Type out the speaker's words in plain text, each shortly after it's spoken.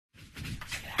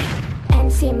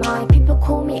TMI, people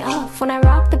call me off when I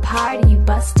rock the party, you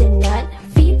bust a nut.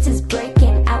 Feeds is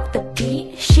breaking out the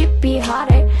beat, shit be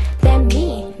harder than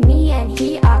me. Me and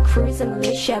he are cruising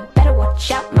militia, better watch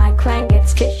out, my clan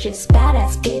gets vicious.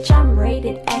 Badass bitch, I'm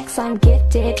rated X, I'm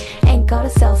gifted, ain't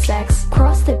gotta sell sex.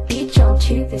 Cross the beach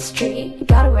onto the street,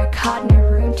 gotta work hard in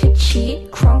a room to cheat.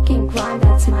 Crunk and grind,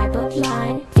 that's my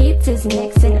bloodline. Feeds is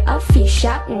mixing, up he's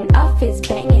shouting, up is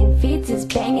banging. Feeds is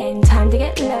banging, time to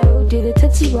get low, do the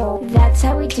tootsie roll. That's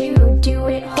how we do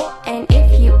it hot. And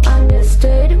if you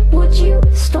understood, would you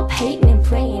stop hating and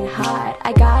playing hard?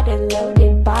 I got a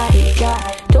loaded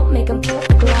bodyguard, don't make him pull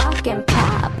the Glock and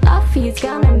pop. Uffy's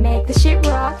gonna make the shit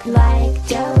rock like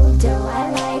dodo.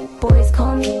 I like boys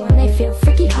call me when they feel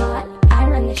freaky hot. I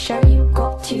run the show, you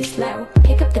got too slow.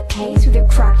 Pick up the pace with your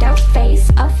cracked out face.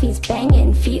 Uffy's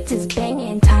banging, Feeds is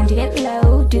banging, time to get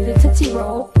low, do the tootsie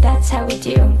roll. That's how we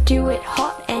do it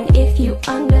hot. And if you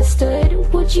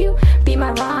understood, would you be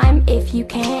my rhyme if you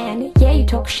can? Yeah, you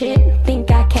talk shit, think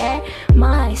I care.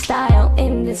 My style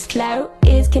in this flow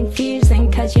is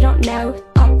confusing cause you don't know.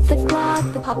 Pop the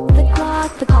Glock, the pop the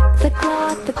Glock, the pop the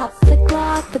Glock, the pop the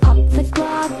Glock, the pop the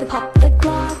Glock, the pop the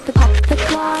Glock, the pop the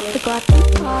Glock, the Glock,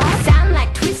 the pop. Sound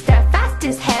like Twister, fast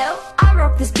as hell. I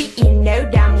rock this beat, you know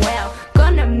damn well.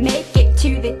 Gonna make it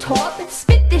to the top,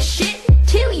 spit this shit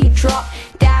till you drop.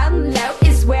 Down low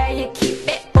is where you keep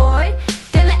it, boy.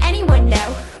 Don't let anyone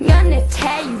know, I'm gonna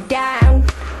tear you down.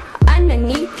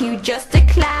 Underneath you just a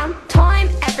clown. Time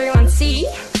everyone see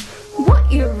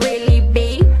what you really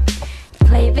be.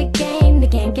 Play the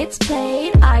game gets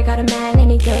played. I got a man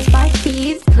and he goes by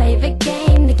Feeds. Play the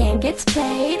game gets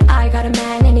played. I got a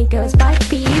man and he goes by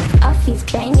Feeds. Uffy's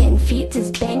banging, Feeds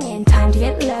is banging, time to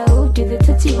get low, do the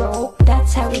tootsie roll.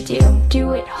 That's how we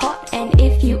do it hot. And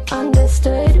if you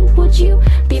understood, would you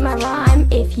be my rhyme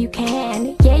if you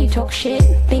can? Yeah, you talk shit,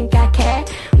 think I care.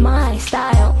 My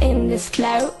style in this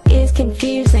flow is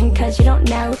confusing cause you don't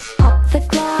know. Pop the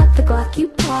Glock you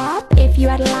pop. If you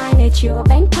had a line, it's your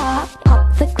bang pop.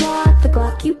 Pop the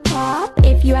Glock you pop.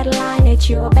 If you had a line, it's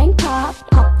your bang pop.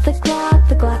 Pop the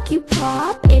Glock you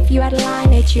pop. If you had a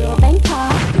line, it's your bang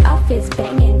pop. Uff is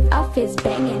banging, Uff is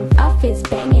banging, Uff is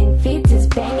banging, Feeds is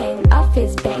banging, Uff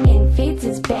is banging, Feeds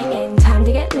is banging, time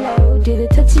to get low, do the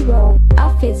tootsie roll.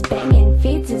 Uff is banging,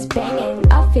 Feeds is banging,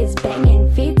 Uff is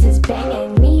banging, Feeds is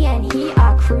banging. Me and he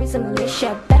are cruising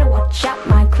militia, better watch out,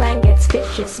 my clan gets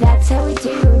vicious. That's how we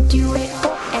do it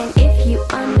hot. And if you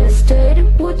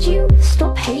understood, would you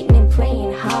stop hating and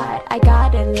playing hard? I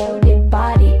got a loaded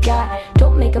bodyguard,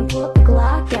 don't make him pull up the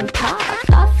Glock and pop.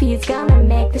 Uffy's gonna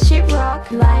make the shit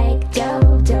rock like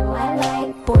dodo. I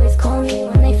like boys call me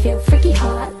when they feel freaky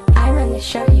hot. I run the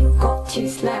show, you got too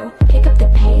slow. Pick up the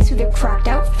pace with your cracked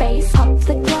out face. Pop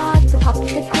the Glock, the pop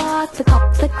the Glock, the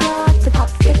pop the Glock, the pop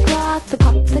the Glock, the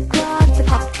pop the Glock, the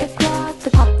pop the Glock, the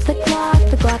pop the Glock,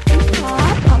 the Glock, the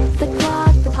pop. Pop the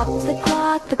Glock, the pop the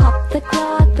Glock, the pop the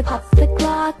Glock, the pop the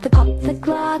Glock, the pop the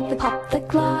Glock, the pop the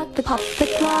Glock, the pop the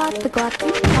Glock, the Glock,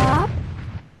 the pop.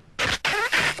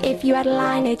 If you had a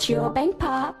line, it's your bang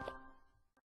pop.